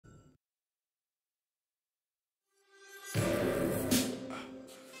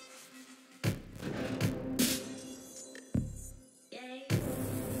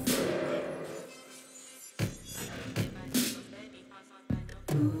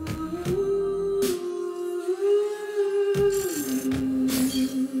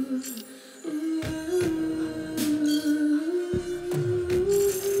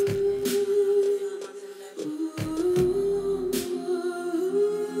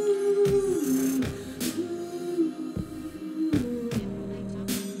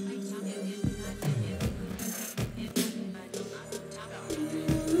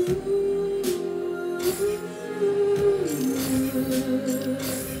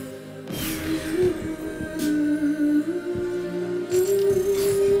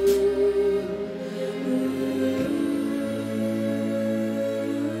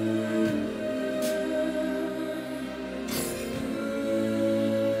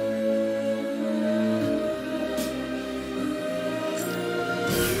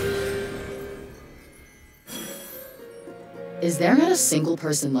Is there not a single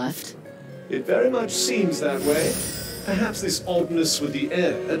person left? It very much seems that way. Perhaps this oddness with the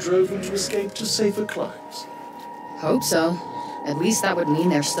air drove them to escape to safer climes. Hope so. At least that would mean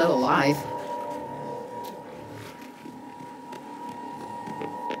they're still alive.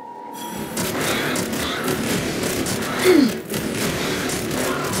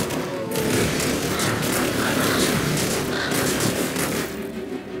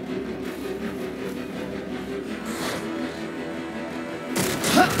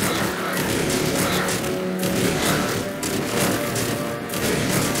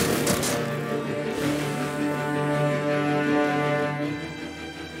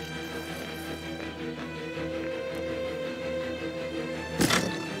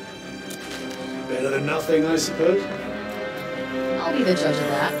 Better than nothing, I suppose. I'll be the judge of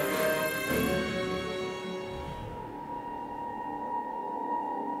that.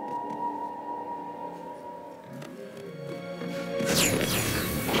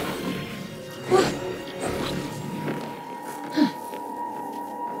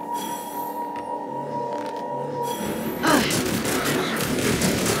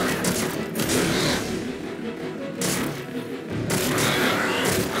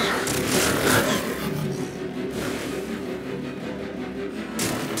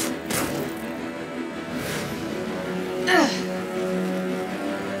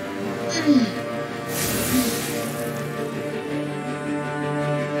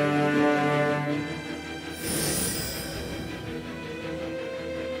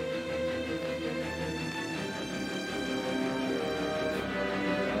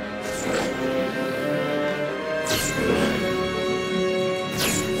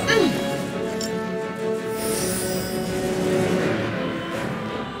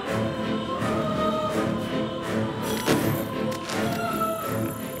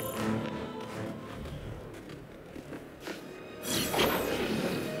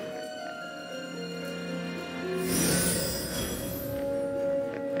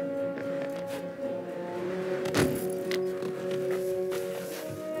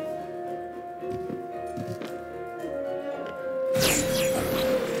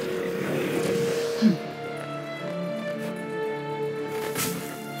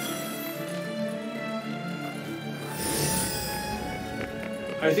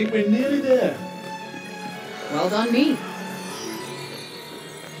 I think we're nearly there. Well done, me.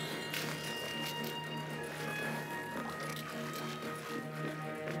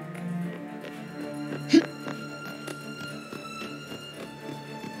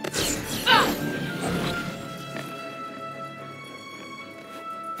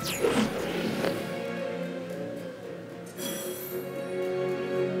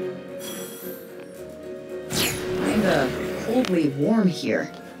 Kinda coldly warm here.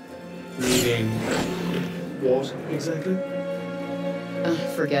 Meaning what, exactly?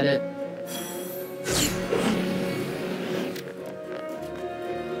 Forget it.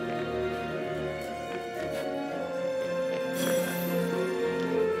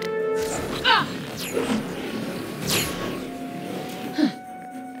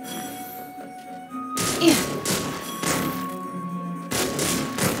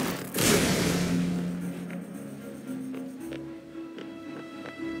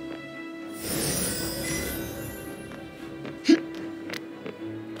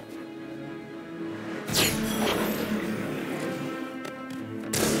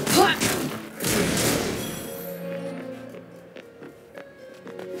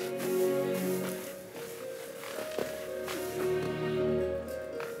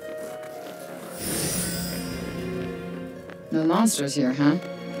 No monsters here, huh?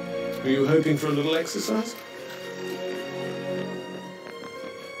 Were you hoping for a little exercise?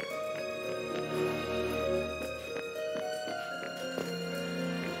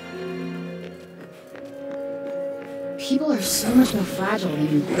 People are so much more fragile than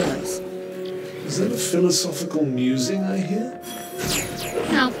you realize. Is that a philosophical musing I hear?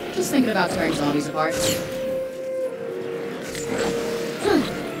 No, just thinking about tearing zombies apart.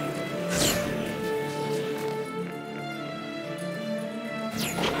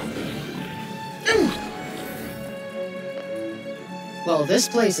 Well, this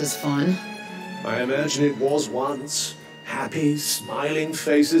place is fun. I imagine it was once. Happy, smiling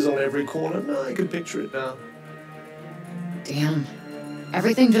faces on every corner. No, I can picture it now. Damn.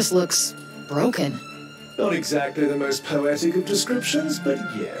 Everything just looks broken. Not exactly the most poetic of descriptions, but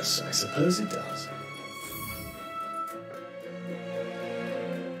yes, I suppose it does.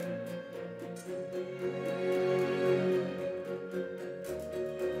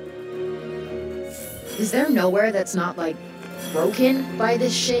 Is there nowhere that's not, like, broken by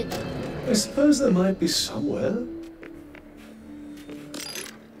this shit? I suppose there might be somewhere.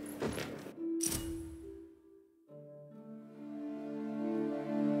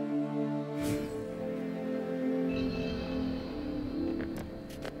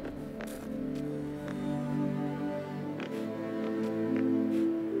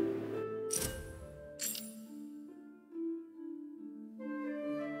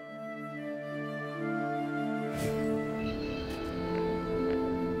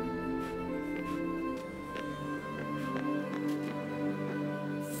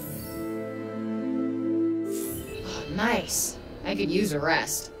 Nice. I could use a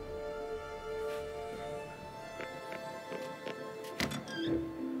rest.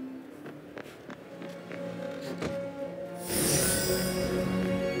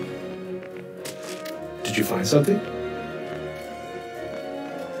 Did you find something?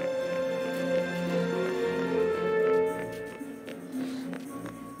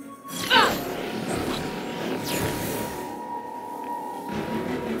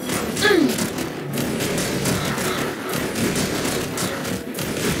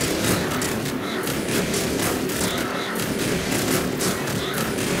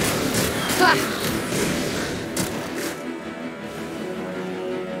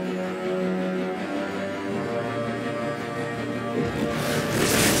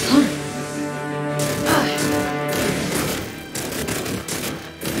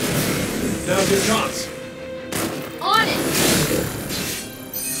 Now's your chance. On it!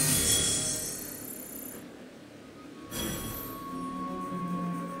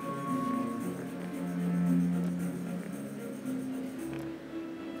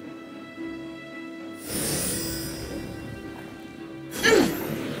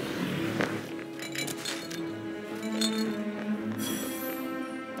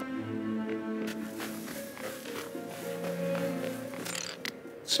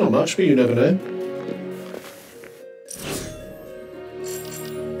 It's not much, but you never know.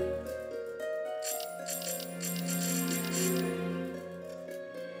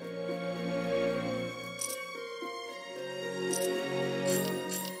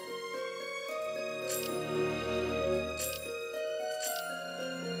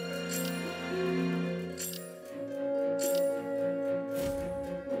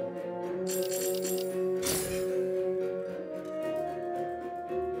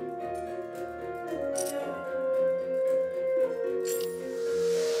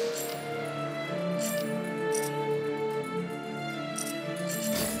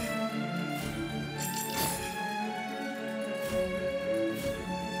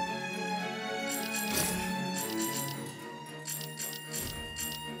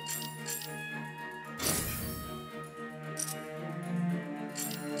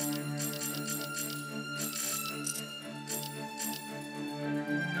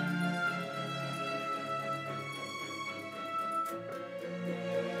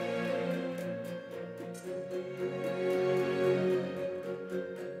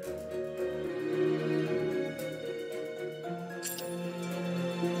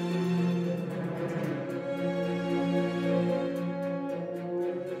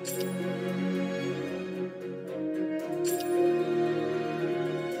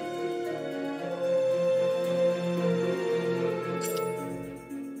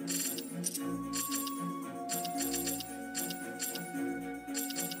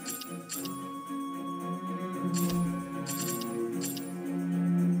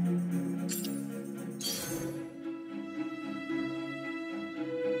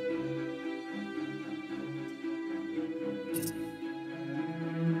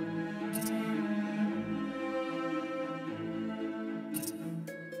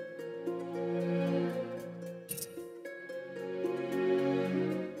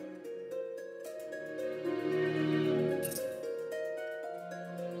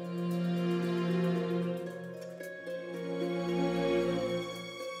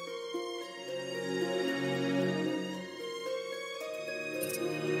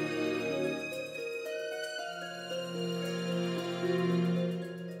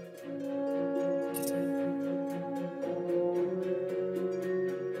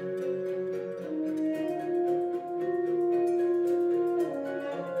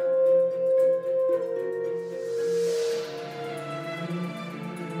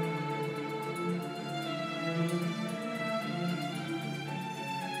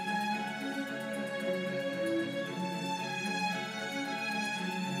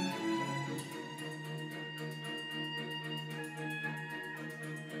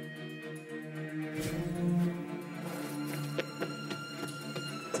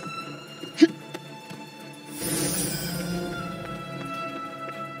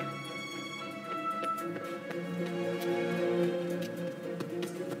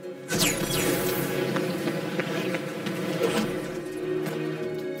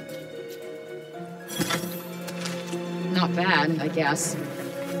 Not bad, I guess.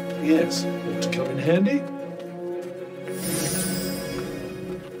 Yes, ought to come in handy.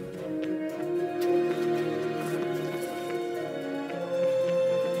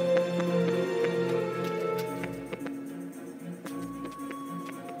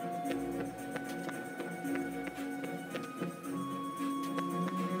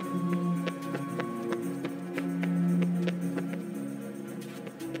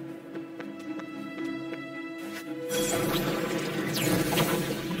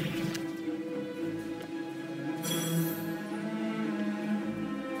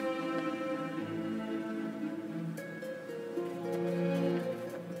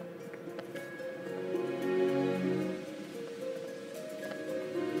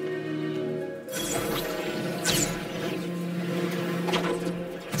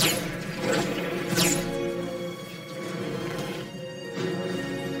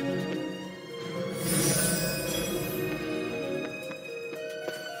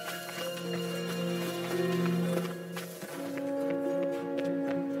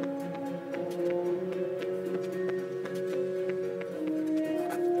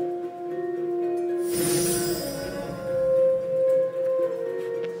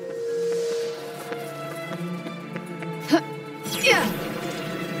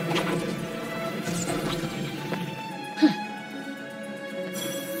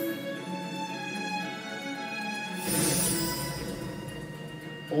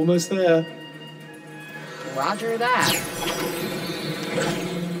 Almost there. Roger that.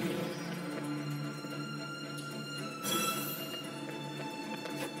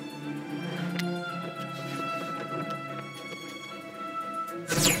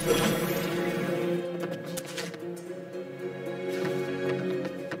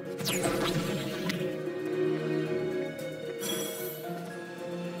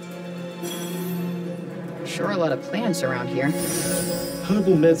 Sure a lot of plants around here.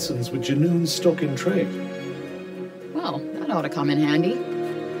 Herbal medicines with Janoon's stock in trade. Well, that ought to come in handy.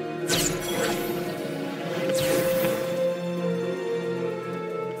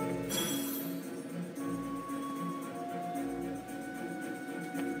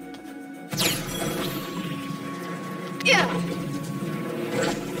 Yeah.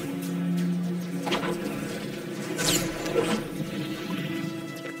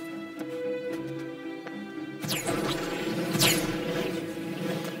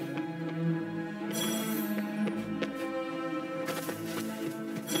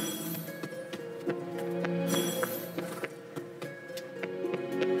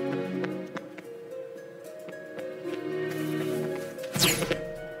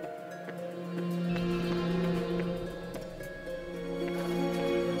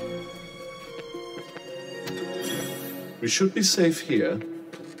 We should be safe here.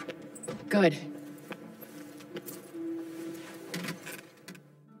 Good.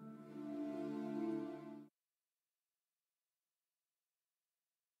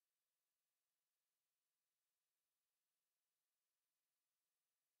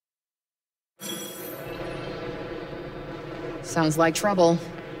 Sounds like trouble.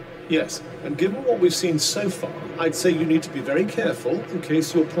 Yes, and given what we've seen so far, I'd say you need to be very careful in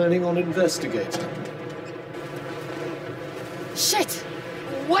case you're planning on investigating. Shit!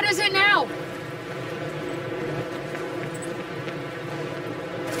 What is it now?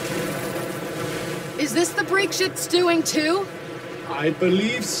 Is this the break shit's doing too? I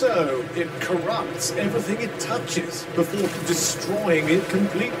believe so. It corrupts everything it touches before destroying it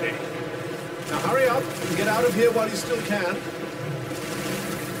completely. Now hurry up and get out of here while you still can.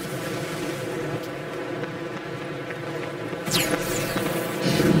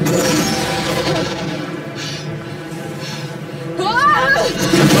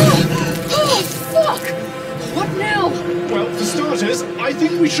 Oh, fuck! What now? Well, for starters, I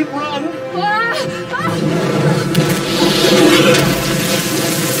think we should run.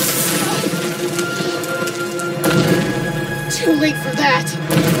 Too late for that.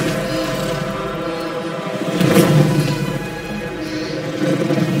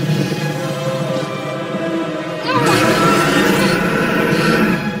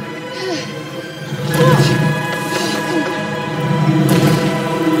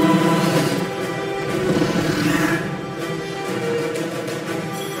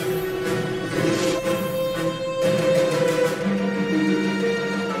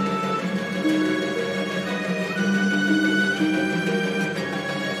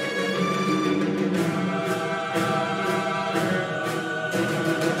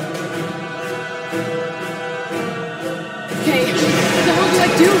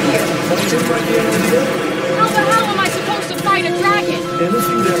 How the hell am I supposed to fight a dragon?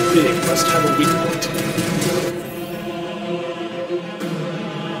 Anything that big must have a weak point.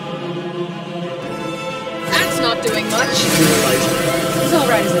 That's not doing much. Right. It's all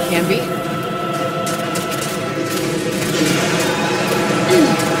right as it can be.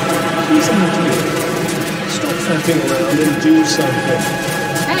 Please, stop faffing around and do something.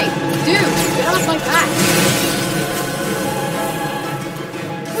 Hey, dude, get off my back.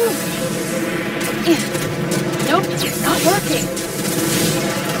 Nope, not working.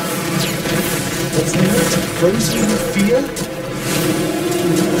 What's that? Frozen with fear?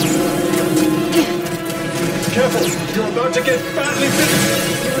 Careful! You're about to get badly bitten!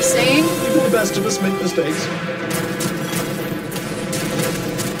 You were saying? Even the best of us make mistakes.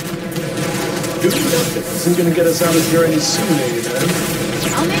 Doing nothing isn't going to get us out of here any sooner, you know.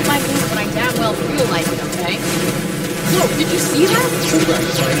 I'll make my move when I damn well feel like it, okay? Whoa, did you see that? So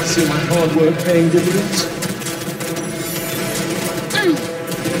gratifying to see my hard work paying dividends.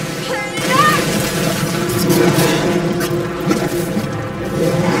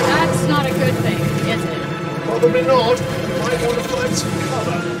 That's not a good thing, is it? Probably not. You might want to find some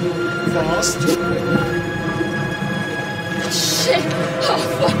cover. Fast. Shit! Oh,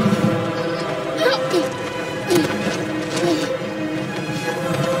 fuck!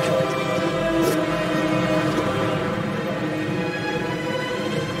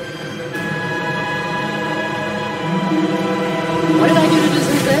 What did I do to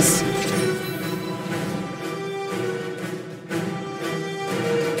deserve this?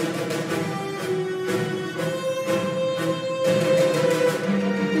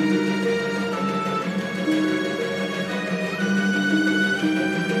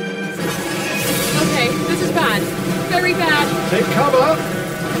 bad. Very bad. Take cover.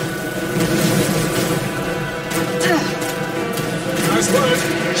 Nice work.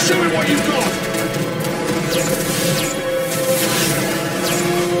 Show me what you've got.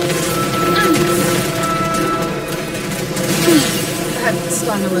 That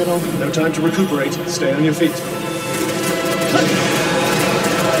stung a little. No time to recuperate. Stay on your feet.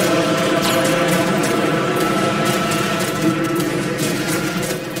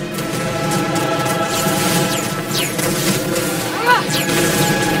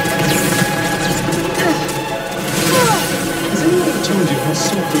 Has anyone told you how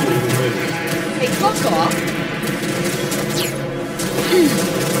soft you will move? Hey, fuck off.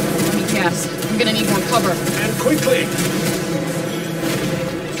 Let me guess. I'm gonna need more cover. And quickly.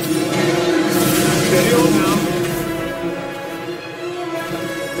 Steady on now.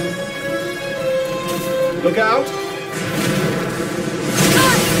 Look out.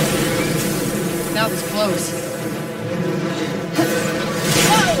 That was close.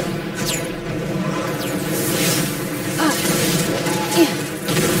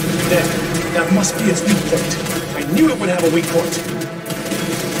 There. That must be its weak point. I knew it would have a weak point.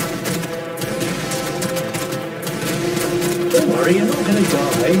 Don't worry, you're not going to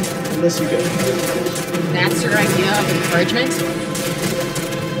die unless you get hurt. That's your idea of encouragement?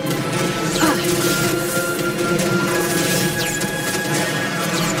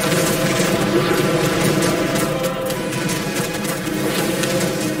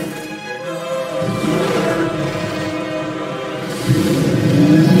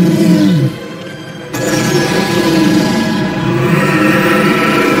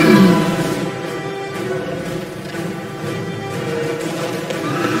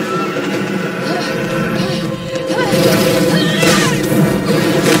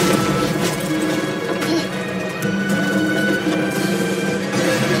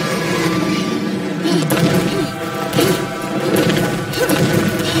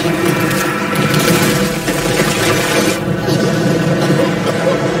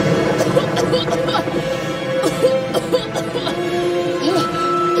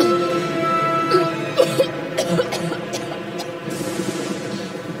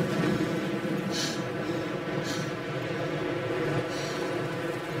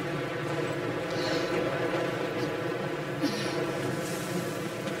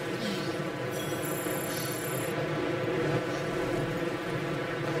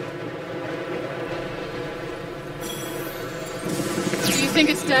 Think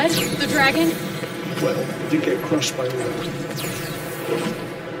it's dead? The dragon? Well, it did get crushed by the wind.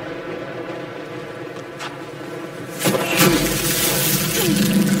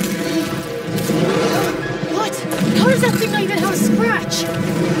 What? How does that thing not even have a scratch?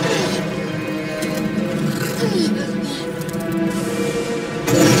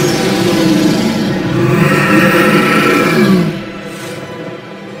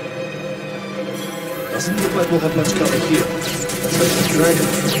 Doesn't look like we'll have much cover here. Let's hope the dragon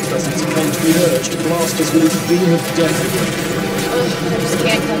doesn't succumb to the urge to blast us with its beam of death again. Ugh, I just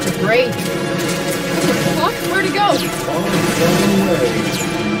can't catch a break. What the fuck? Where'd it go? Far, far away.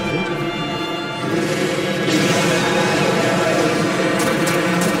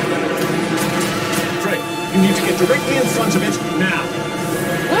 Frank, you need to get directly in front of it now.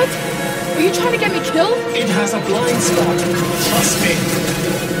 What? Are you trying to get me killed? It has a blind spot. Trust me.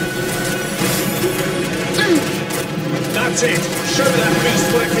 That's it. Show that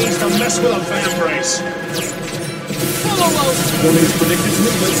beast what it means to mess with a fan brace. Whoa. You'll need to predict its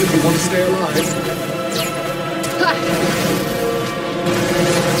movements if you want to stay alive. Ha.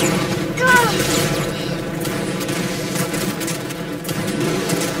 Ah.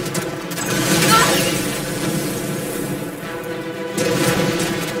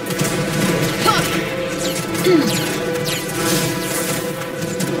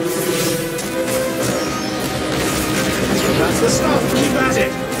 That's the stuff. Keep at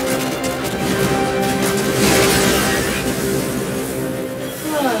it.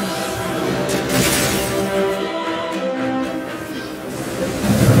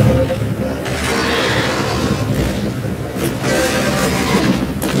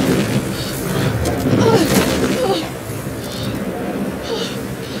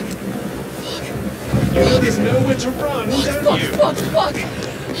 You know there's nowhere to run, don't you? Fuck.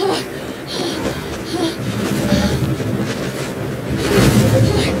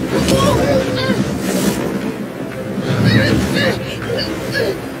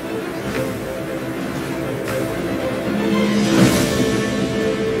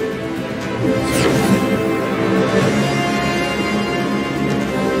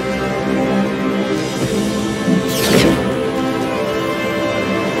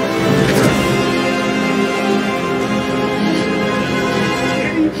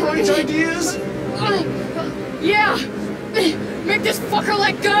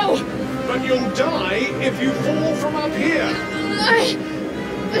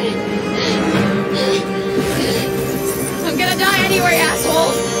 I'm gonna die anyway,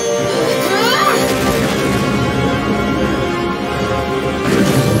 asshole!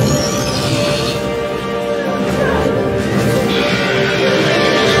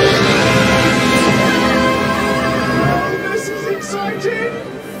 This is exciting!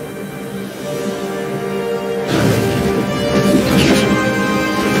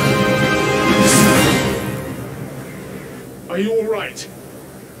 Are you all right?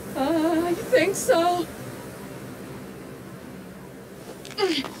 I think so.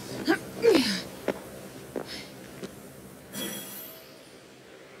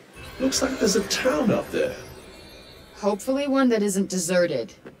 Looks like there's a town up there. Hopefully one that isn't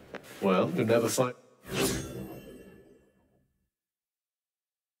deserted. Well, you'll never find...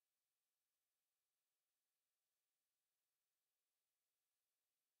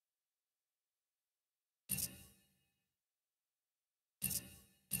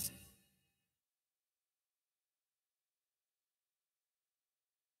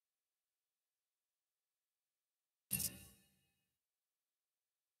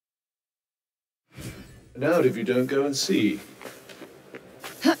 And out if you don't go and see.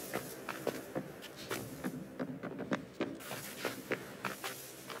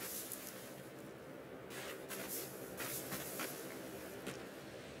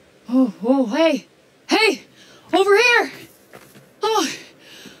 Oh, hey! Hey! Over here! Oh,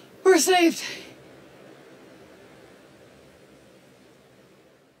 we're saved.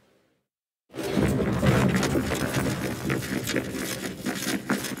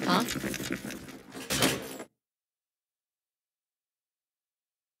 Huh?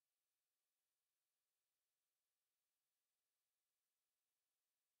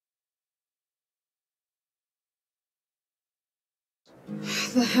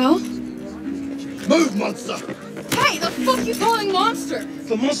 The hell? Move, monster! Hey, the fuck you calling monster?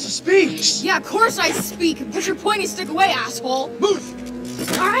 The monster speaks! Yeah, of course I speak. Put your pointy stick away, asshole.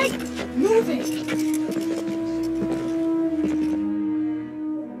 Move! All right, moving.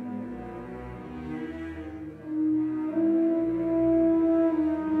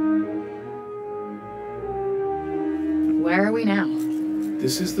 Where are we now?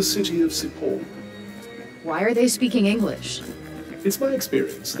 This is the city of Sipor. Why are they speaking English? It's my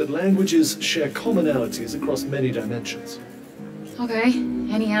experience that languages share commonalities across many dimensions. Okay,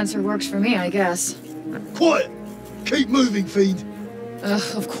 any answer works for me, I guess. Quiet! Keep moving, fiend!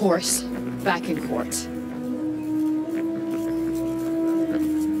 Of course. Back in court.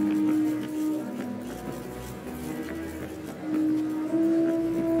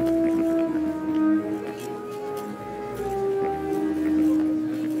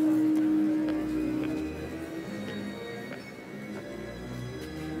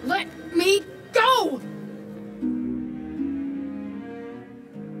 Let me go!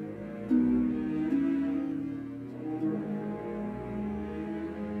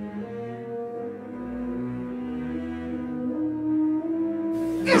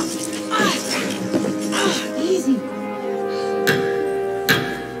 Easy.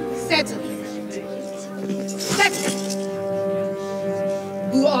 Settle. Settle.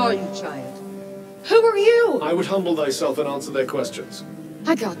 Who are you, child? Who are you? I would humble thyself and answer their questions.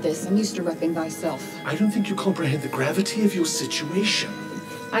 I got this. I'm used to repping myself. I don't think you comprehend the gravity of your situation.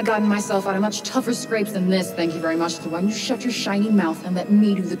 I gotten myself out of much tougher scrapes than this, thank you very much. So why don't you shut your shiny mouth and let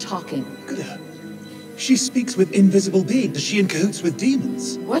me do the talking? Look at her. She speaks with invisible beings. Is she in cahoots with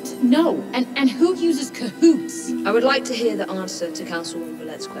demons? What? No. And who uses cahoots? I would like to hear the answer to Councilwoman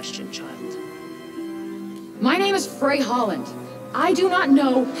Ballette's question, child. My name is Frey Holland. I do not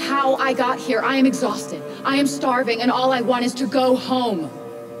know how I got here. I am exhausted. I am starving, and all I want is to go home.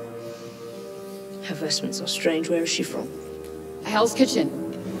 Her vestments are strange. Where is she from? Hell's Kitchen.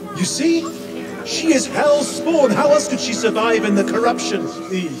 You see? She is hell's spawn. How else could she survive in the corruption?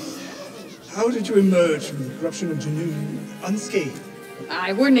 How did you emerge from the corruption of Janu Unscathed.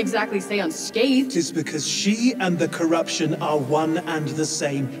 I wouldn't exactly say unscathed. Tis because she and the corruption are one and the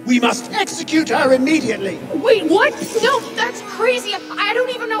same. We must execute her immediately! Wait, what? No, that's crazy. I don't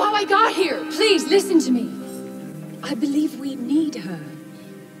even know how I got here. Please, listen to me. I believe we need her.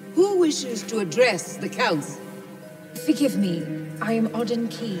 Who wishes to address the council? Forgive me, I am Odin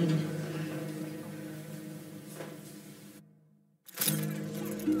Keen.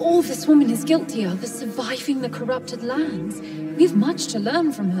 All this woman is guilty of is surviving the corrupted lands. We have much to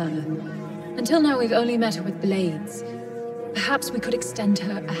learn from her. Until now, we've only met her with blades. Perhaps we could extend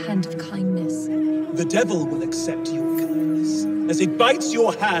her a hand of kindness. The devil will accept your kindness, as it bites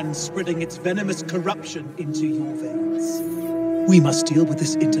your hand, spreading its venomous corruption into your veins. We must deal with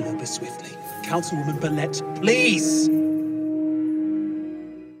this interloper swiftly. Councilwoman Ballette, please!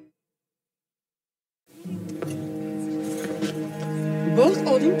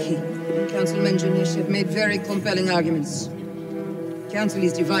 Lord and King and Councilman Janish have made very compelling arguments. Council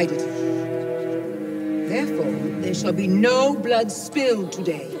is divided. Therefore, there shall be no blood spilled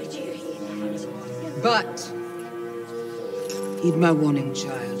today. But heed my warning,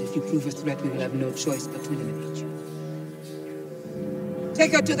 child. If you prove a threat, we will have no choice but to eliminate you.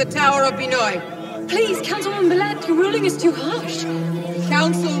 Take her to the Tower of Binoy. Please, Councilwoman Belette, your ruling is too harsh. The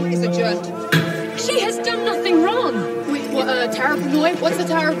council is adjourned. She has done nothing wrong. Wait, what, Tower of Benoit? What's the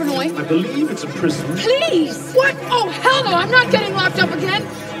Tower of Benoit? I believe it's a prison. Please! What? Oh, hell no! I'm not getting locked up again!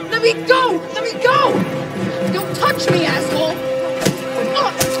 Let me go! Let me go! Don't touch me, asshole!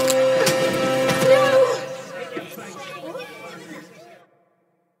 Oh. No!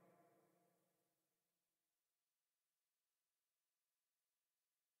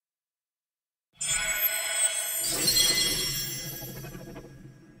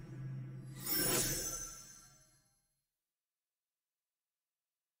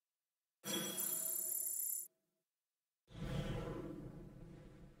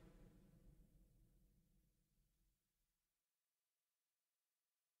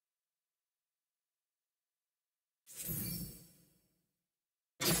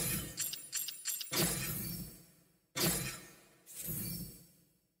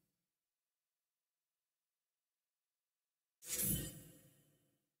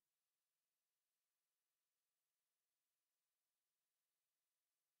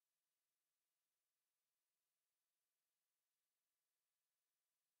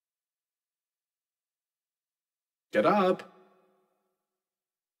 Get up.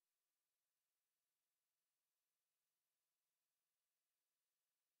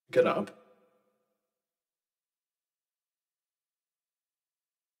 Get up.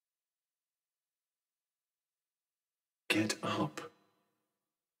 Get up.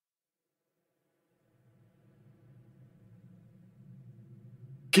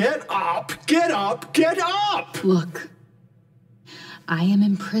 Get up! Get up! Get up! Look, I am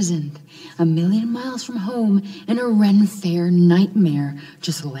imprisoned 1,000,000 miles from home in a Ren Fair nightmare.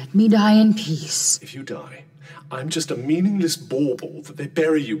 Just let me die in peace. If you die, I'm just a meaningless bauble that they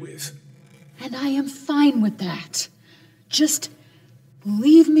bury you with. And I am fine with that. Just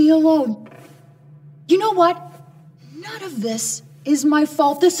leave me alone. You know what? None of this is my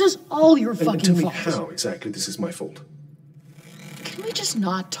fault. This is all your fucking Tell me fault. how exactly this is my fault. Can we just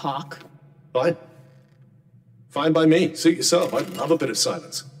not talk? Fine. Fine by me. Suit yourself. I love a bit of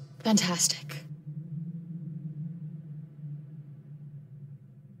silence. Fantastic.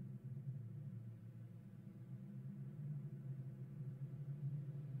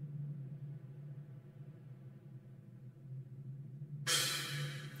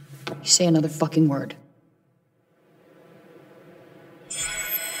 You say another fucking word.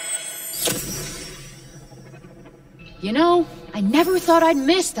 You know, I never thought I'd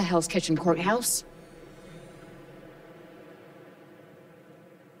miss the Hell's Kitchen courthouse.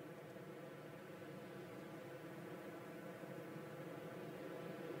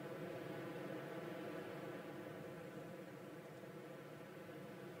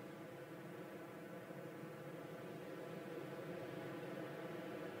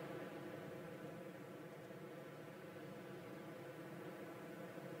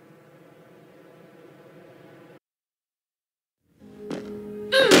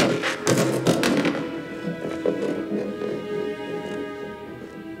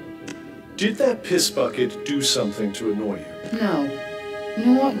 Did that piss bucket do something to annoy you? No. You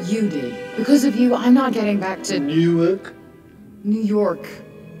know what? You did. Because of you, I'm not getting back to Newark? New York.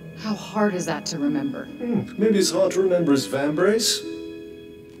 How hard is that to remember? Maybe it's hard to remember as Vambrace.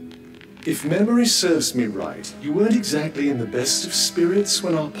 If memory serves me right, you weren't exactly in the best of spirits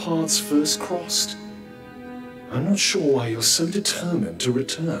when our paths first crossed. I'm not sure why you're so determined to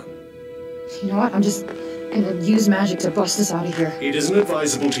return. You know what? I'm just gonna use magic to bust us out of here. It isn't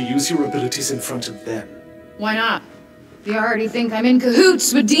advisable to use your abilities in front of them. Why not? They already think I'm in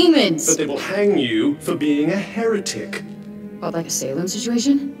cahoots with demons! But they will hang you for being a heretic. What, like a Salem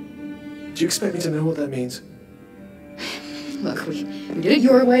situation? Do you expect me to know what that means? Look, we did it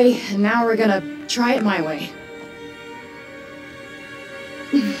your way, and now we're gonna try it my way.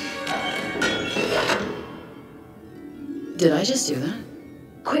 Did I just do that?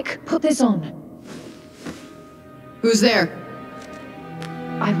 Quick, put this on. Who's there?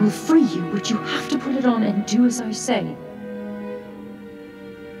 I will free you, but you have to put it on and do as I say.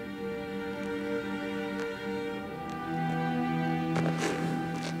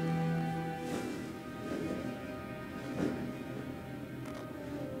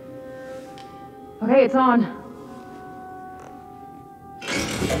 Okay, it's on.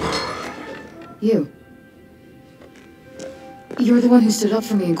 You. You're the one who stood up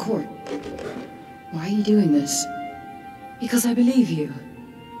for me in court. Why are you doing this? Because I believe you.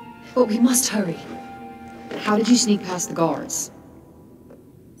 But we must hurry. How did you sneak past the guards?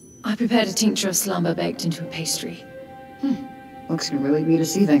 I prepared a tincture of slumber baked into a pastry. Looks can really be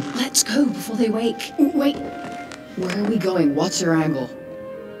deceiving. Let's go before they wake. Wait! Where are we going? What's your angle?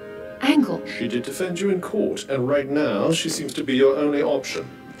 Angle? She did defend you in court, and right now she seems to be your only option.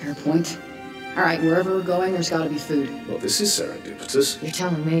 Fair point. Alright, wherever we're going, there's gotta be food. Well, this is serendipitous. You're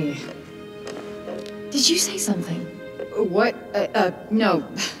telling me. Did you say something? What? No.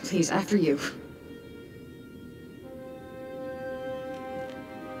 Please, after you.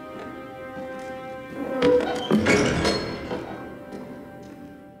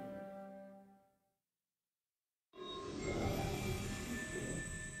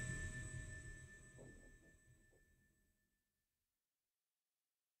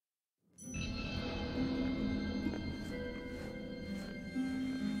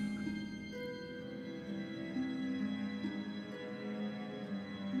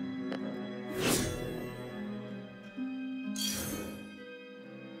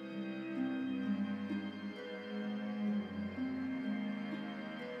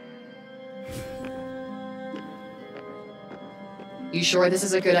 You sure this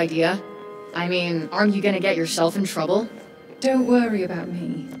is a good idea? I mean, aren't you gonna get yourself in trouble? Don't worry about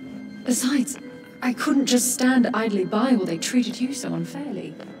me. Besides, I couldn't just stand idly by while they treated you so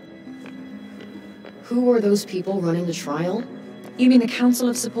unfairly. Who are those people running the trial? You mean the Council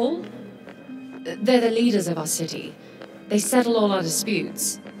of Sepul? They're the leaders of our city. They settle all our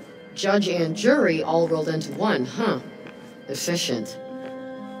disputes. Judge and jury all rolled into one, huh? Efficient.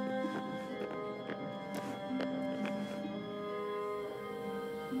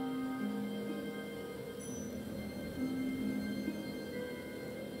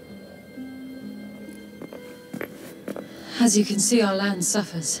 As you can see, our land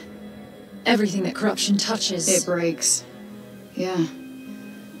suffers. Everything that corruption touches... It breaks. Yeah.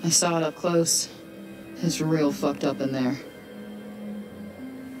 I saw it up close. It's real fucked up in there.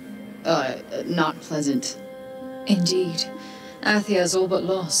 Not pleasant. Indeed. Athia's all but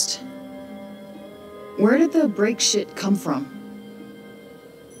lost. Where did the break shit come from?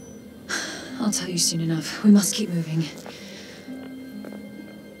 I'll tell you soon enough. We must keep moving.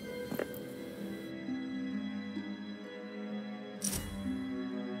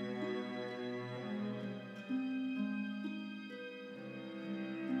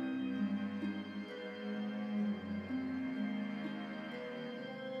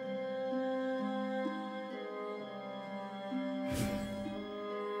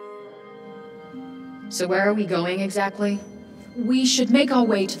 So where are we going exactly? We should make our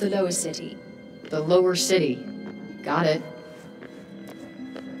way to the lower city. The lower city. Got it.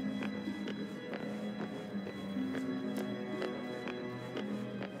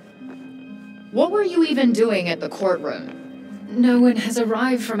 What were you even doing at the courtroom? No one has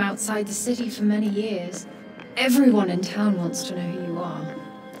arrived from outside the city for many years. Everyone in town wants to know who you are.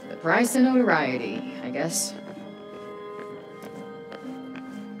 The price of notoriety, I guess.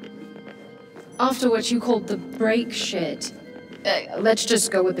 After what you called the break shit. Let's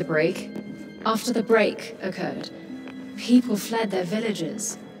just go with the break. After the break occurred, people fled their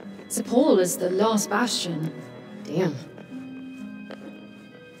villages. Sepul is the last bastion. Damn.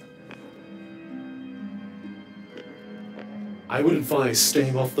 I would advise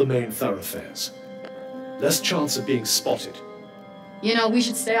staying off the main thoroughfares. Less chance of being spotted. You know, we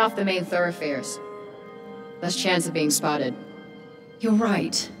should stay off the main thoroughfares. Less chance of being spotted. You're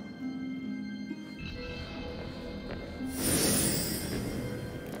right.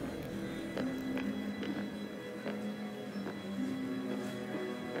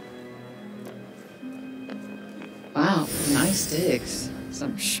 Wow, nice digs.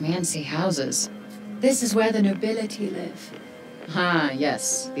 Some schmancy houses. This is where the nobility live. Ah,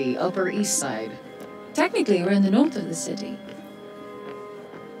 yes, the Upper East Side. Technically, we're in the north of the city.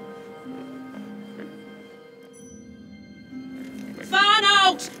 Fan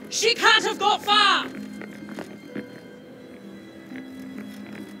out! She can't have got far!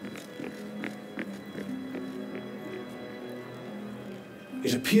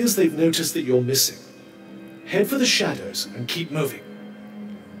 It appears they've noticed that you're missing. Head for the shadows and keep moving.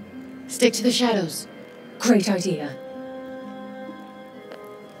 Stick to the shadows. Great idea.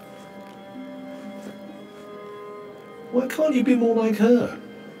 Why can't you be more like her?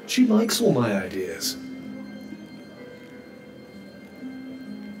 She likes all my ideas.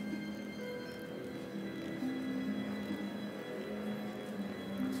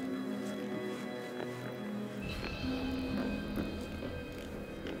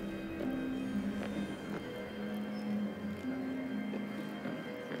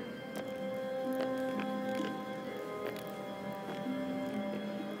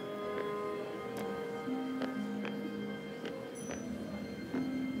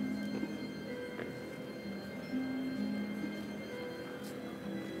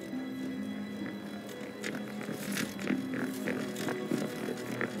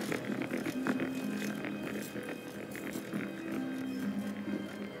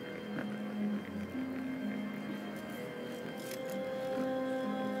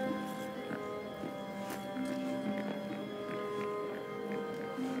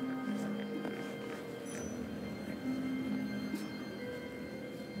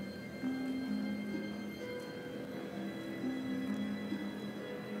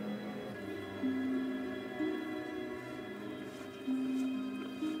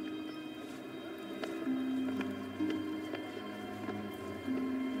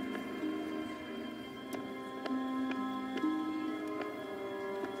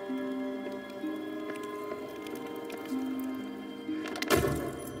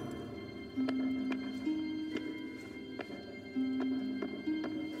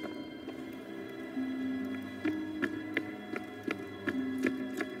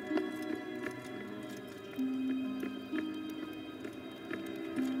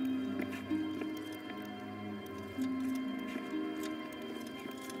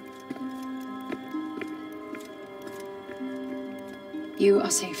 You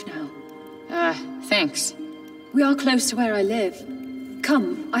are safe now. Thanks. We are close to where I live.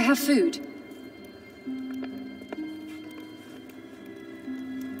 Come, I have food.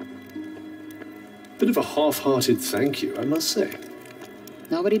 Bit of a half-hearted thank you, I must say.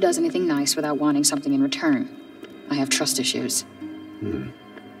 Nobody does anything nice without wanting something in return. I have trust issues.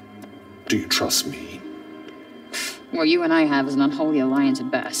 Do you trust me? What you and I have is an unholy alliance at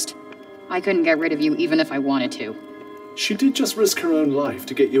best. I couldn't get rid of you even if I wanted to. She did just risk her own life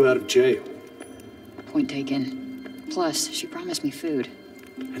to get you out of jail. Point taken. Plus, she promised me food.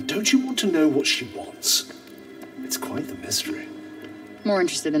 And don't you want to know what she wants? It's quite the mystery. More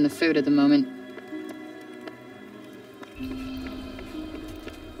interested in the food at the moment.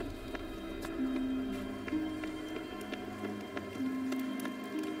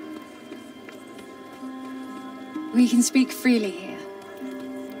 We can speak freely here.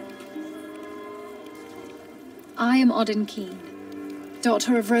 I am Odin Keen,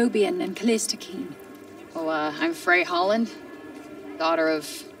 daughter of Robian and Callista Keen. Well, I'm Frey Holland, daughter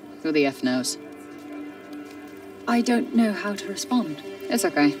of who the F knows. I don't know how to respond. It's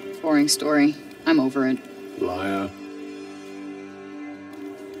okay. Boring story. I'm over it. Liar.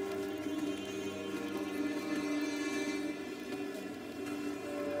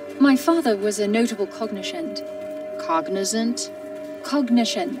 My father was a notable cognoscent. Cognizant?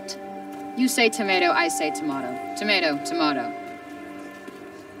 Cognoscent. You say tomato, I say tomato. Tomato, tomato.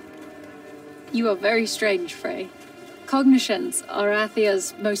 You are very strange, Frey. Cognoscents are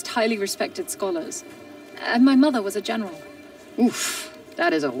Athia's most highly respected scholars. And my mother was a general. Oof,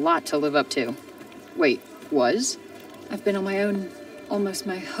 that is a lot to live up to. Wait, was? I've been on my own almost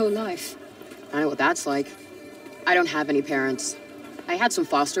my whole life. I know what that's like. I don't have any parents. I had some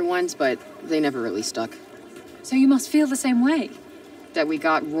foster ones, but they never really stuck. So you must feel the same way. That we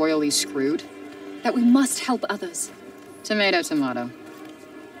got royally screwed? That we must help others. Tomato, tomato.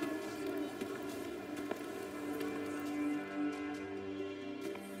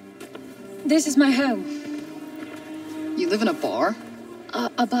 This is my home. You live in a bar?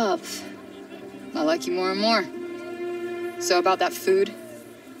 Above. I like you more and more. So about that food?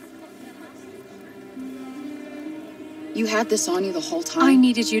 You had this on you the whole time? I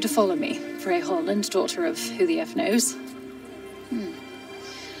needed you to follow me. Frey Holland, daughter of who the F knows.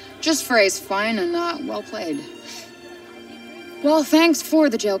 Just Frey's fine and well played. Well, thanks for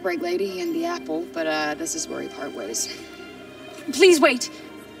the jailbreak lady and the apple, but this is where we part ways. Please wait.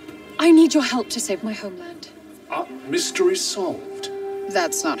 I need your help to save my homeland. Mystery solved.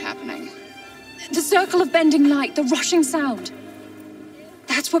 That's not happening. The circle of bending light, the rushing sound.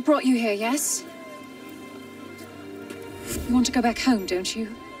 That's what brought you here, yes? You want to go back home, don't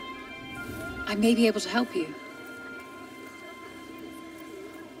you? I may be able to help you.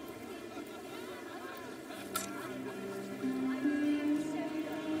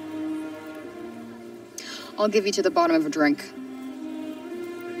 I'll give you to the bottom of a drink.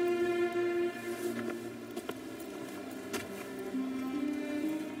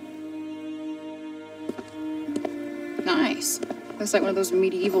 Nice. Looks like one of those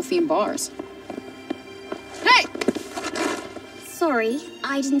medieval-themed bars. Hey! Sorry,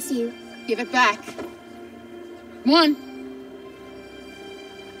 I didn't see you. Give it back. One.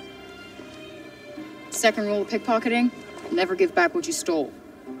 Second rule of pickpocketing, never give back what you stole.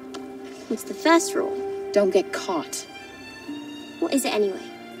 What's the first rule? Don't get caught. What is it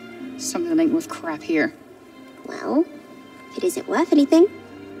anyway? Something that ain't worth crap here. Well, if it isn't worth anything,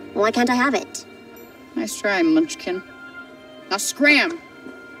 why can't I have it? Nice try, Munchkin. Now scram!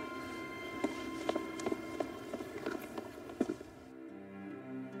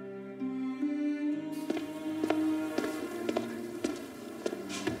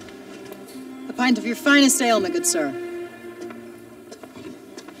 A pint of your finest ale, my good sir.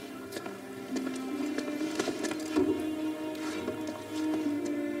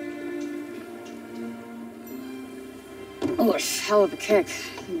 Oh, hell of a kick.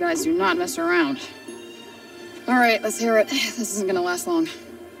 You guys do not mess around. All right, let's hear it. This isn't gonna last long.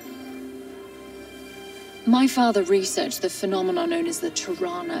 My father researched the phenomenon known as the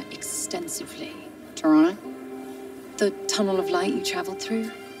Tirana extensively. Tirana? The tunnel of light you traveled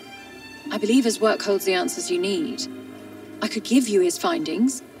through. I believe his work holds the answers you need. I could give you his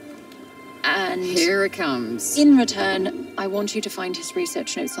findings, and... Here it comes. In return, I want you to find his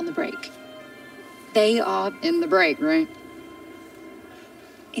research notes on the break. They are... In the break, right?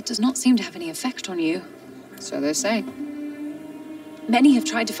 It does not seem to have any effect on you. So they say. Many have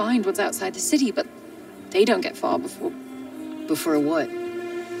tried to find what's outside the city, but they don't get far before... Before what?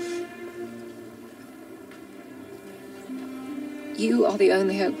 You are the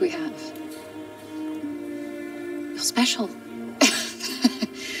only hope we have. You're special.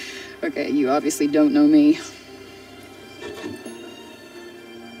 Okay, you obviously don't know me.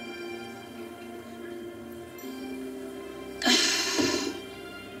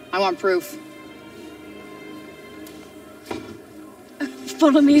 I want proof.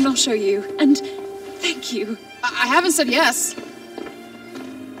 Follow me and I'll show you. And thank you. I haven't said yes.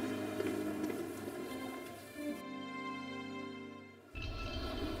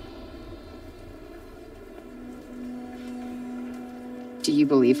 Do you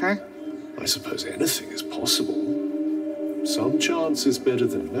believe her? I suppose anything is possible. Some chance is better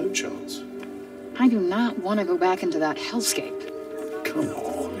than no chance. I do not want to go back into that hellscape. Come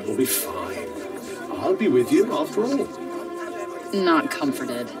on, it'll be fine. I'll be with you after all. Not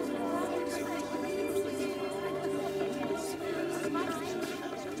comforted.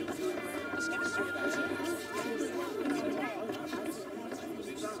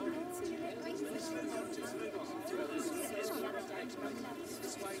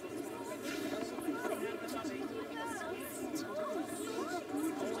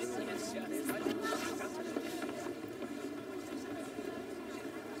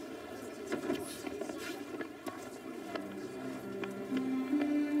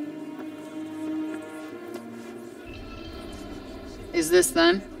 Is this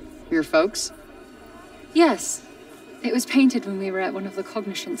then? Your folks? Yes. It was painted when we were at one of the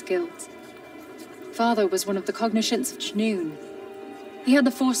Cognoscence guilds. Father was one of the Cognoscence of Janoon. He had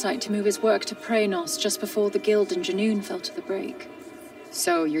the foresight to move his work to Praenost just before the guild in Janoon fell to the break.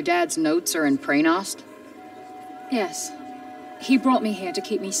 So your dad's notes are in Praenost? Yes. He brought me here to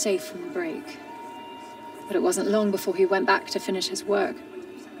keep me safe from the break. But it wasn't long before he went back to finish his work.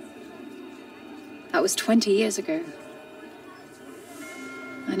 That was 20 years ago.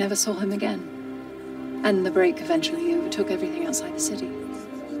 I never saw him again. And the break eventually overtook everything outside the city.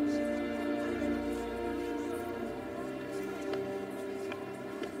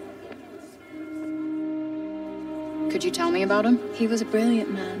 Could you tell me about him? He was a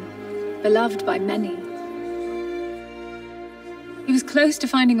brilliant man, beloved by many. He was close to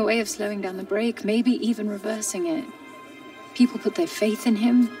finding a way of slowing down the break, maybe even reversing it. People put their faith in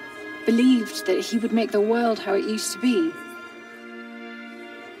him, believed that he would make the world how it used to be.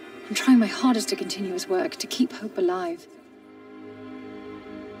 I'm trying my hardest to continue his work, to keep hope alive.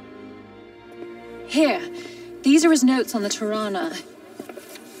 Here, these are his notes on the Tirana.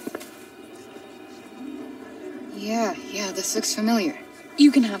 Yeah, this looks familiar.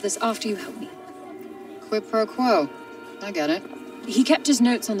 You can have this after you help me. Quid pro quo. I get it. He kept his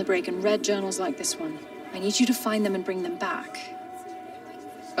notes on the break and read journals like this one. I need you to find them and bring them back.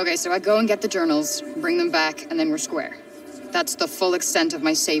 Okay, so I go and get the journals, bring them back, and then we're square. That's the full extent of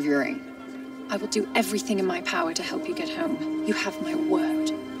my savioring. I will do everything in my power to help you get home. You have my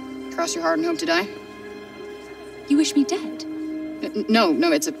word. Cross your heart and hope to die? You wish me dead?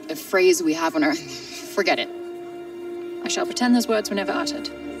 No, it's a phrase we have on our... Forget it. I shall pretend those words were never uttered.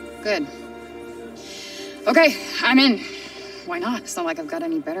 Good. Okay, I'm in. Why not? It's not like I've got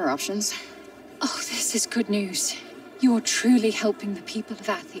any better options. Oh, this is good news. You're truly helping the people of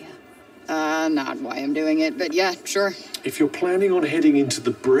Athia. Not why I'm doing it, but yeah, sure. If you're planning on heading into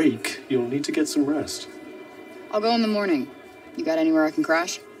the break, you'll need to get some rest. I'll go in the morning. You got anywhere I can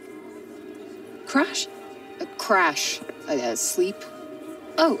crash? Crash? Crash. Sleep.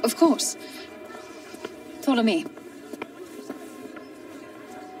 Oh, of course. Follow me.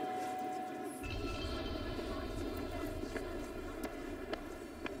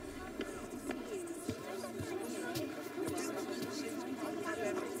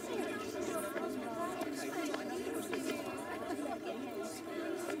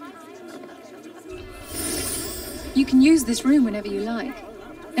 You can use this room whenever you like,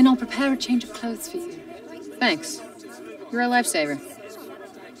 and I'll prepare a change of clothes for you. Thanks. You're a lifesaver.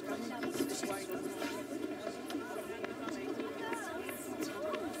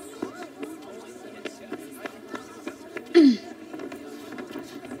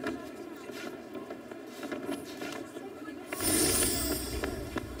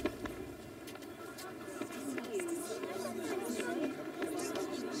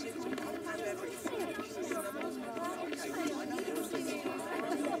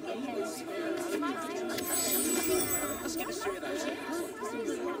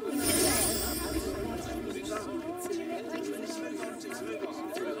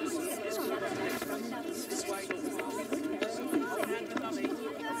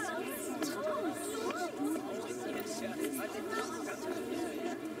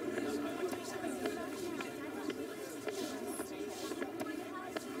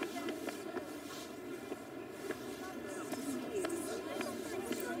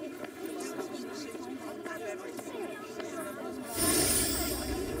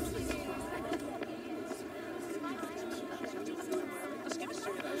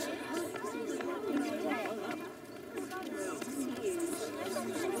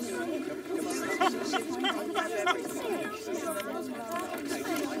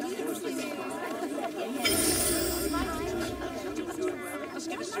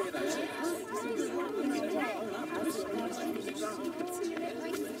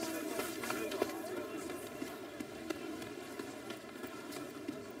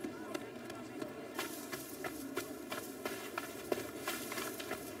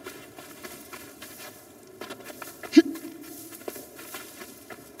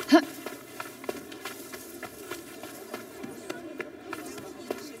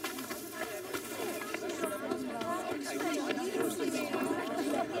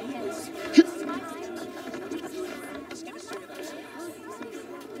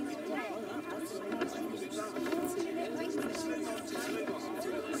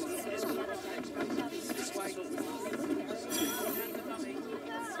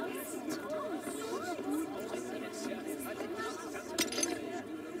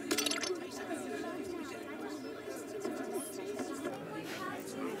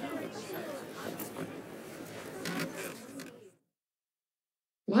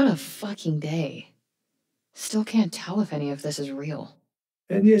 What a fucking day. Still can't tell if any of this is real.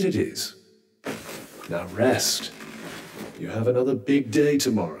 And yet it is. Now rest. You have another big day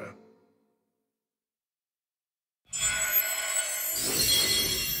tomorrow.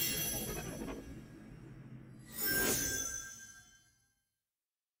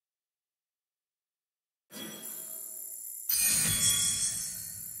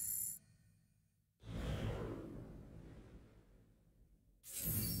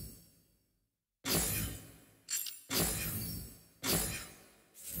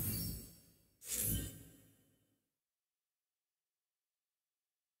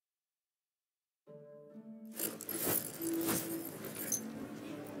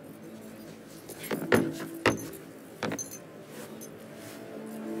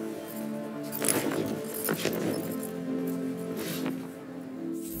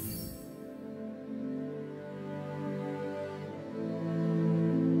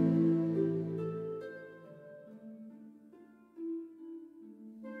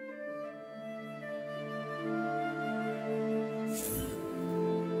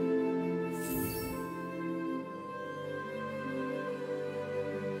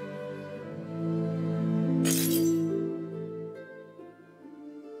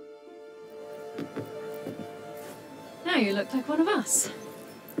 Now you look like one of us.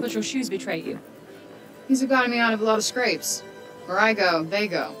 But your shoes betray you. These have gotten me out of a lot of scrapes. Where I go, they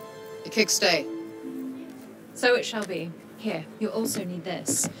go. The kicks stay. So it shall be. Here, you'll also need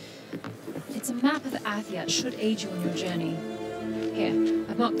this. It's a map of Athia. It should aid you on your journey. Here,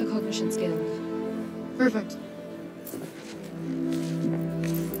 I've marked the Cognition skill. Perfect.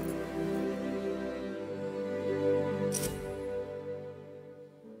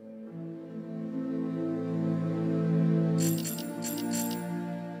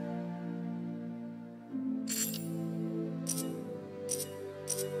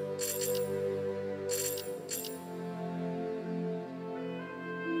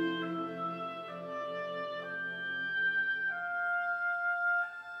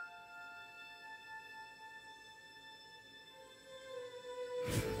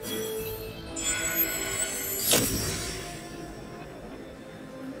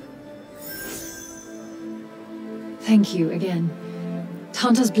 Thank you again.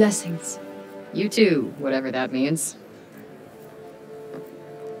 Tanta's blessings. You too, whatever that means.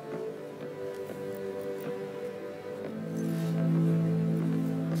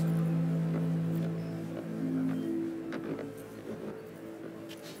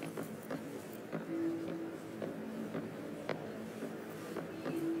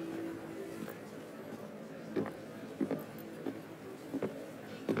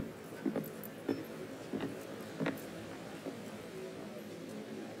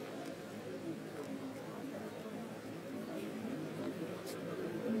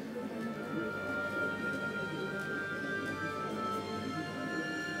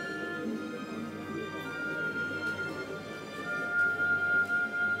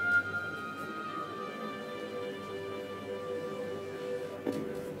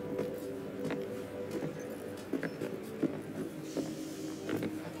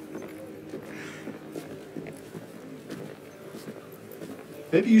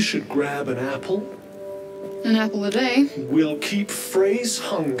 Maybe you should grab an apple. An apple a day. We'll keep Frey's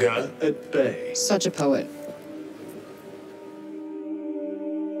hunger at bay. Such a poet.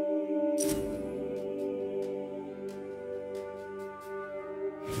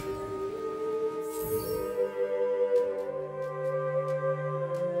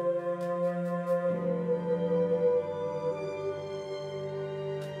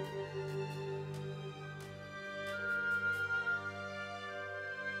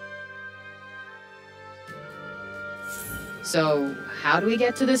 So, how do we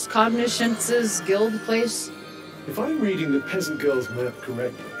get to this Cognoscence's guild place? If I'm reading the peasant girl's map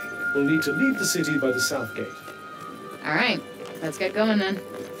correctly, we'll need to leave the city by the south gate. Alright, let's get going then.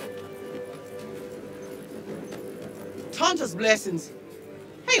 Tanta's blessings.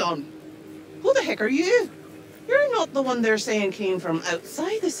 Hang on. Who the heck are you? You're not the one they're saying came from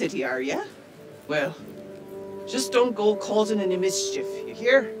outside the city, are you? Well, just don't go causing any mischief, you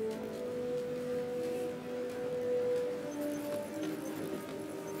hear?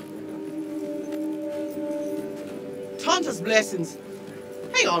 Tanta's blessings.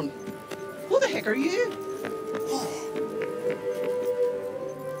 Hang on. Who the heck are you?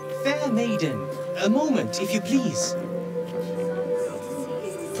 Fair maiden, a moment, if you please.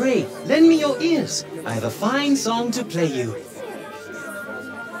 Pray, lend me your ears. I have a fine song to play you.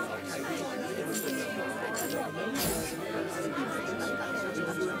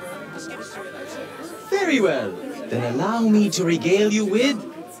 Very well. Then allow me to regale you with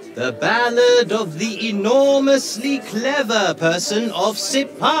the ballad of the enormously clever person of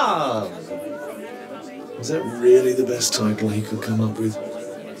Sipar. Was that really the best title he could come up with?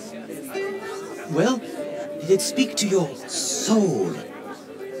 Well, did it speak to your soul?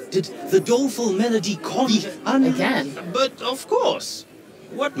 Did the doleful melody call you again? But of course.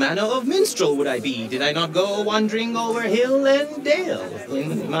 What manner of minstrel would I be? Did I not go wandering over hill and dale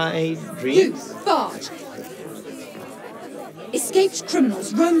in my dreams? You, bard! Escaped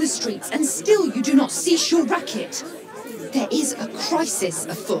criminals roam the streets, and still you do not cease your racket. There is a crisis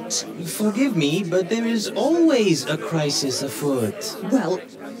afoot. Forgive me, but there is always a crisis afoot. Well,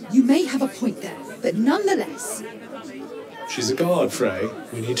 you may have a point there, but nonetheless... She's a guard, Frey.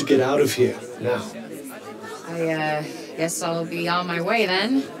 We need to get out of here, now. I, guess I'll be on my way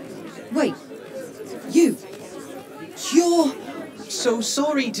then. Wait. You're... So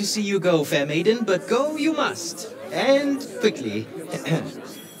sorry to see you go, fair maiden, but go you must. And quickly.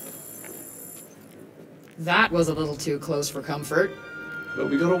 That was a little too close for comfort. But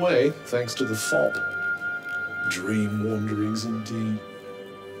we got away, thanks to the fop. Dream wanderings indeed.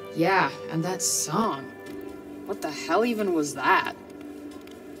 Yeah, and that song. What the hell even was that?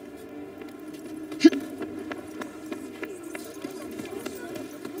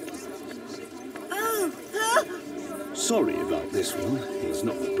 Sorry about this one. He's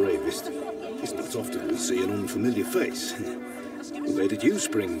not the bravest. It's not often we see an unfamiliar face. Where did you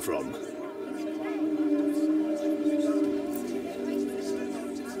spring from?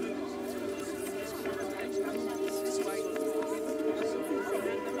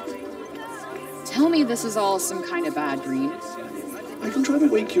 Tell me this is all some kind of bad dream. I can try to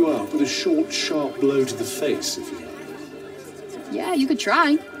wake you up with a short, sharp blow to the face, if you like. Yeah, you could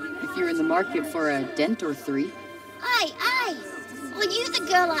try. If you're in the market for a dent or three. Aye. Are you the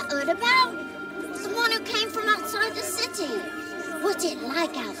girl I heard about? The one who came from outside the city? What's it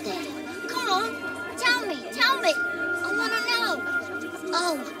like out there? Come on, tell me. I want to know.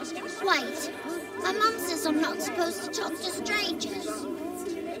 Oh, wait. My mum says I'm not supposed to talk to strangers.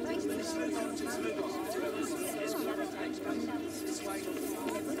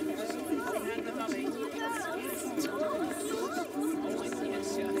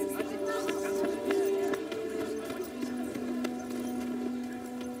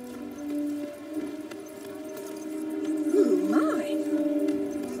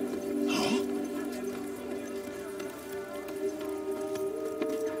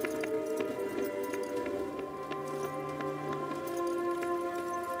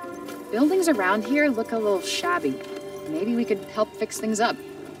 Buildings around here look a little shabby. Maybe we could help fix things up.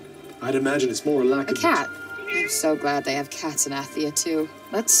 I'd imagine it's more a lack of... A cat. I'm so glad they have cats in Athia, too.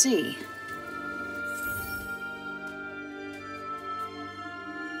 Let's see.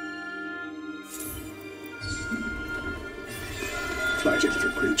 Flighty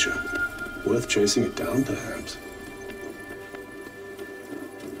little creature. Worth chasing it down, perhaps.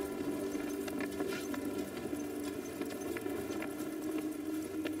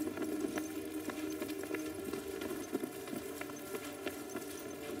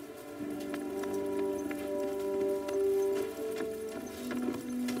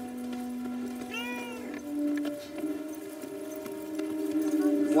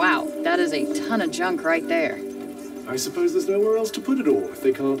 Wow, that is a ton of junk right there. I suppose there's nowhere else to put it all if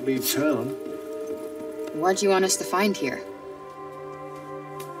they can't leave town. What do you want us to find here?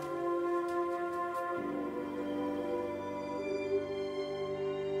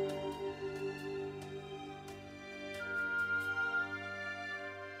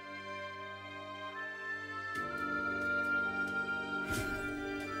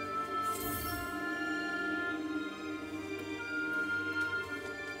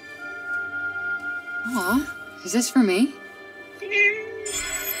 Aw, is this for me?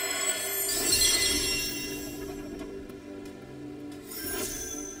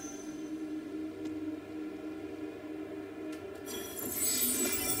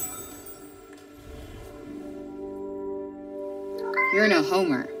 You're no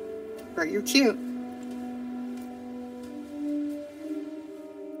Homer, but you're cute.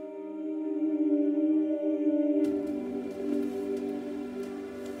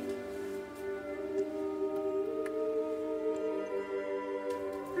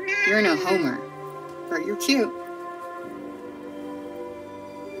 You're no Homer, but you're cute.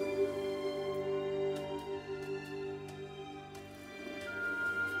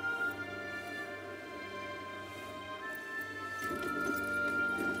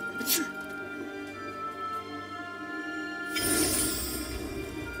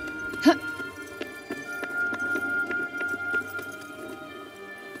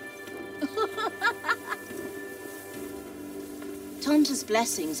 Tanta's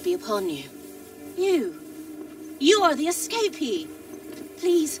blessings be upon you. You are the escapee.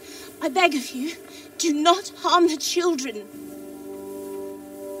 Please, I beg of you, do not harm the children.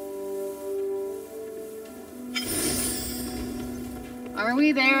 Are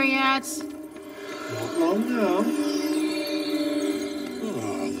we there yet? Not long now.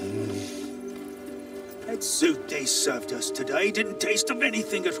 That soup they served us today didn't taste of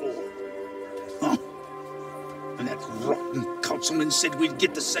anything at all. Huh. And that rotten councilman said we'd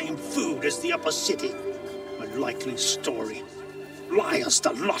get the same food as the upper city. A likely story. Liars,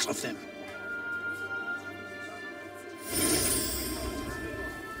 the lot of them.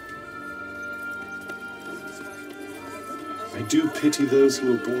 I do pity those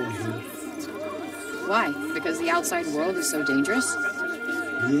who are born here. Why? Because the outside world is so dangerous?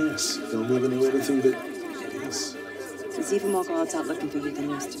 Yes, they'll never know anything but yes. There's even more guards out looking for you than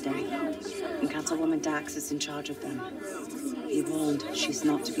yesterday. And Councilwoman Dax is in charge of them. Be warned, she's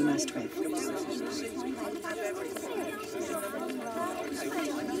not to be messed with.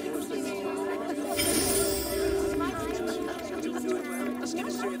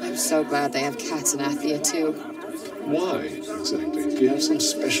 I'm so glad they have cats in Athia, too. Why, exactly? Do you have some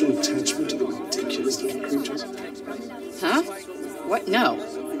special attachment to the ridiculous little creatures? Huh? What? No.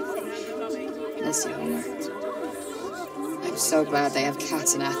 Miss you, Homer. I'm so glad they have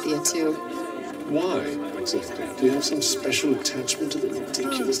cats in Athia, too. Why, exactly? Do you have some special attachment to the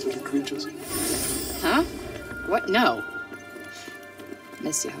ridiculous little creatures? Huh? What? No.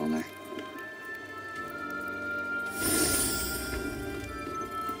 Miss you, Homer.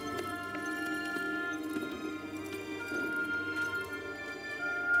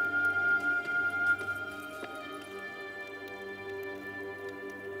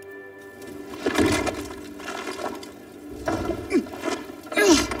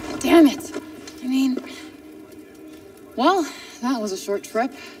 Damn it. I mean... Well, that was a short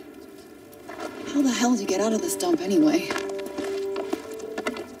trip. How the hell did you get out of this dump anyway?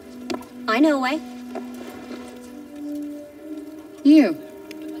 I know a way. You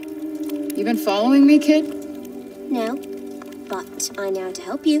been following me, kid? No, but I know how to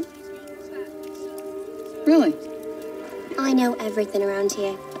help you. Really? I know everything around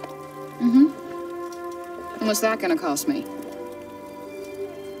here. Mm-hmm. And what's that gonna cost me?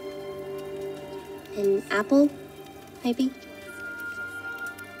 An apple, maybe?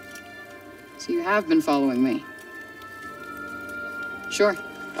 So you have been following me? Sure.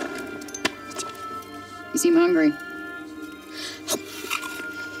 You seem hungry.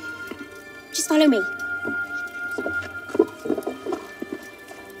 Just follow me.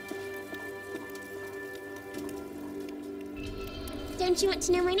 Don't you want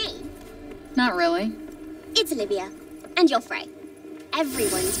to know my name? Not really. It's Olivia. And you're Frey.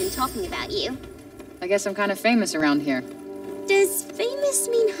 Everyone's been talking about you. I guess I'm kind of famous around here. Does famous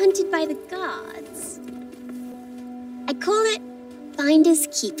mean hunted by the gods? I call it finders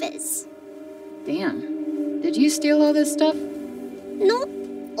keepers. Damn. Did you steal all this stuff? Not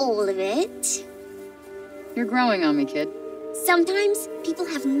all of it. You're growing on me, kid. Sometimes people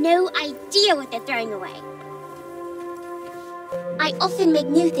have no idea what they're throwing away. I often make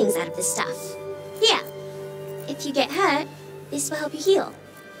new things out of this stuff. Here, if you get hurt, this will help you heal.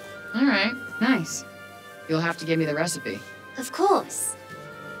 All right, nice. You'll have to give me the recipe. Of course.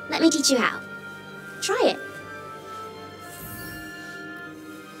 Let me teach you how. Try it.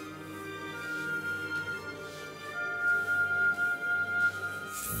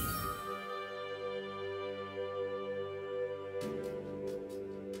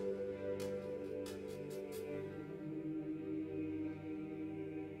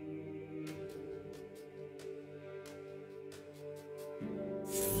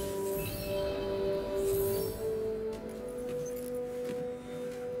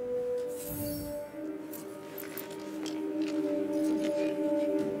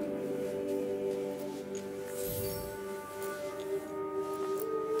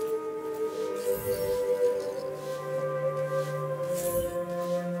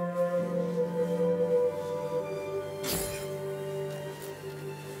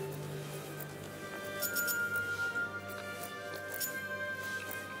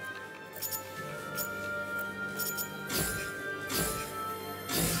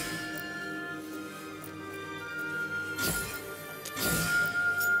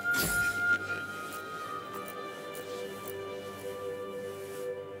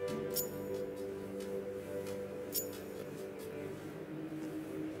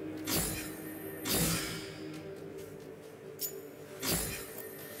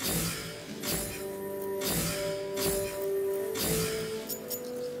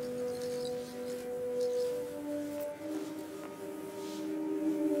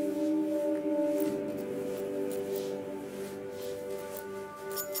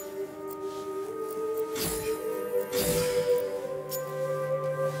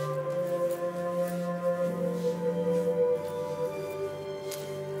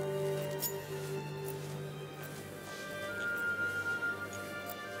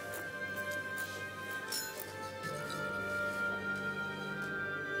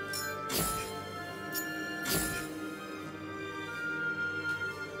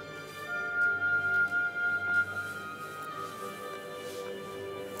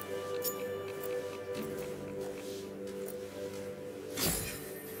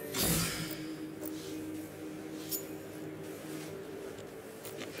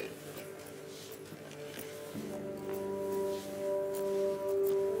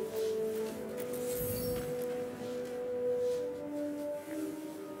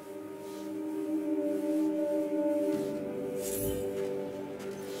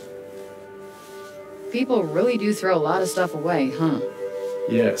 People really do throw a lot of stuff away, huh?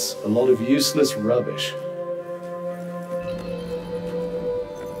 Yes, a lot of useless rubbish.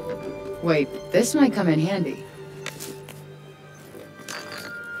 Wait, this might come in handy.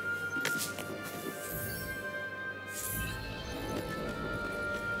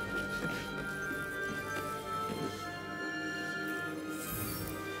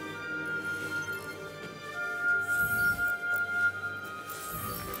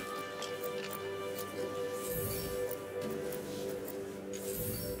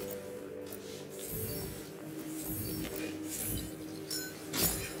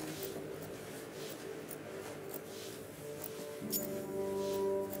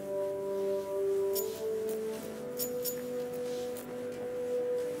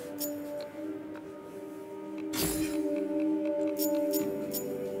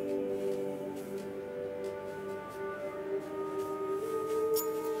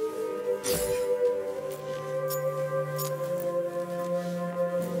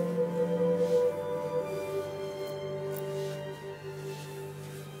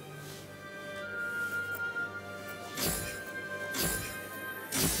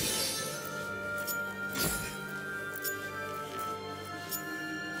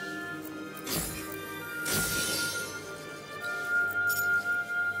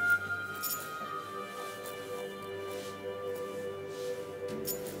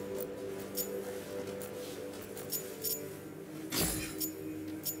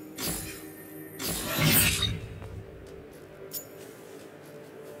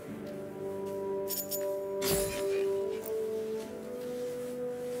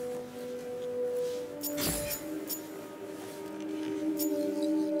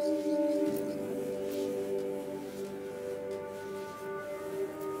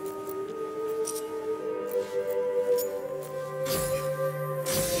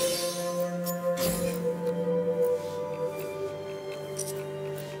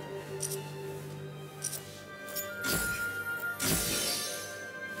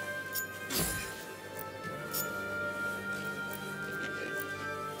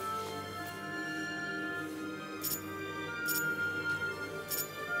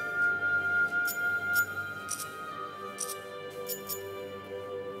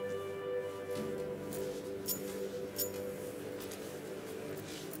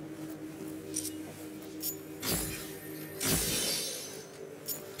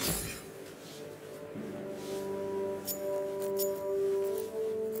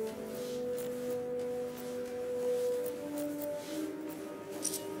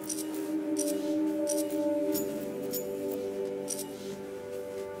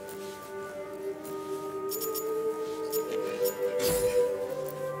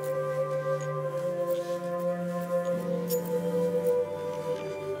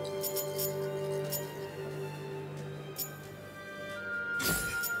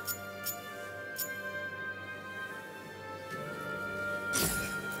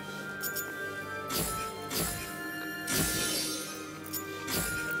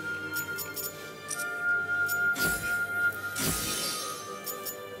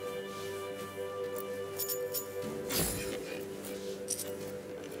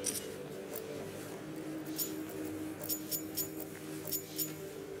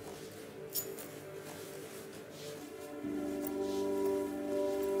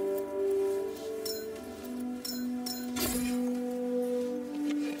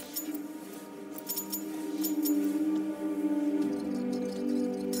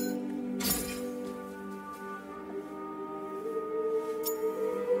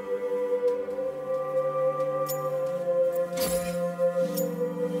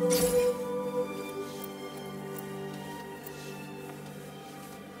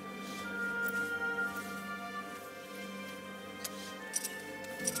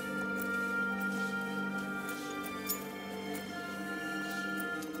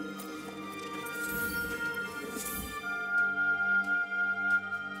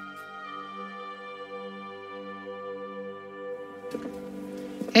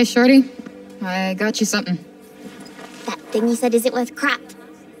 Hey, Shorty. I got you something. That thing you said isn't worth crap.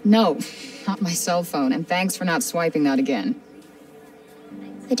 No, not my cell phone, and thanks for not swiping that again.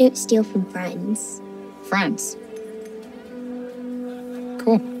 I don't steal from friends. Friends?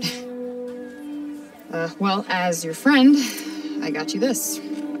 Cool. Well, as your friend, I got you this.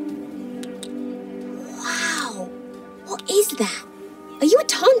 Wow! What is that? Are you a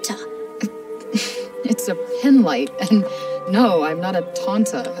Tanta? It's a pin light, and no, I'm not a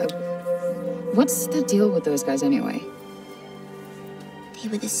Tanta. What's the deal with those guys anyway? They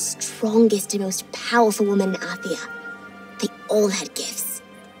were the strongest and most powerful women in Athia. They all had gifts.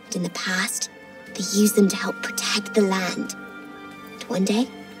 And in the past, They use them to help protect the land. And one day,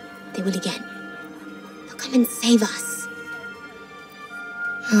 they will again. They'll come and save us.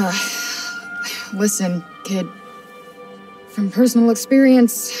 Listen, kid. From personal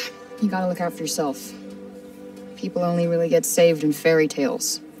experience, you gotta look out for yourself. People only really get saved in fairy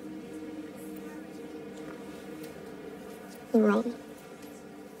tales. You're wrong.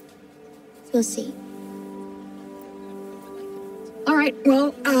 You'll see. All right,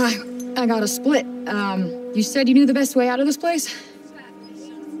 well, I got a split. You said you knew the best way out of this place?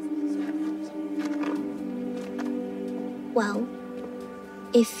 Well,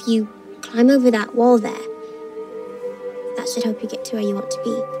 if you climb over that wall there, that should help you get to where you want to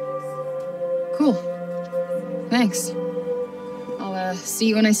be. Cool. Thanks. I'll, see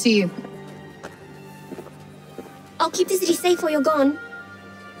you when I see you. I'll keep the city safe while you're gone.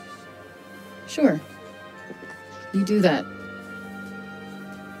 Sure. You do that.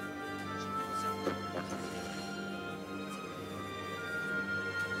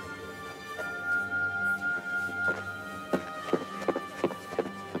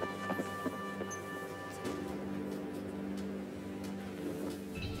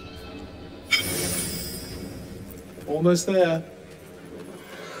 Almost there.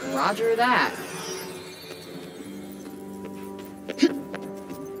 Roger that.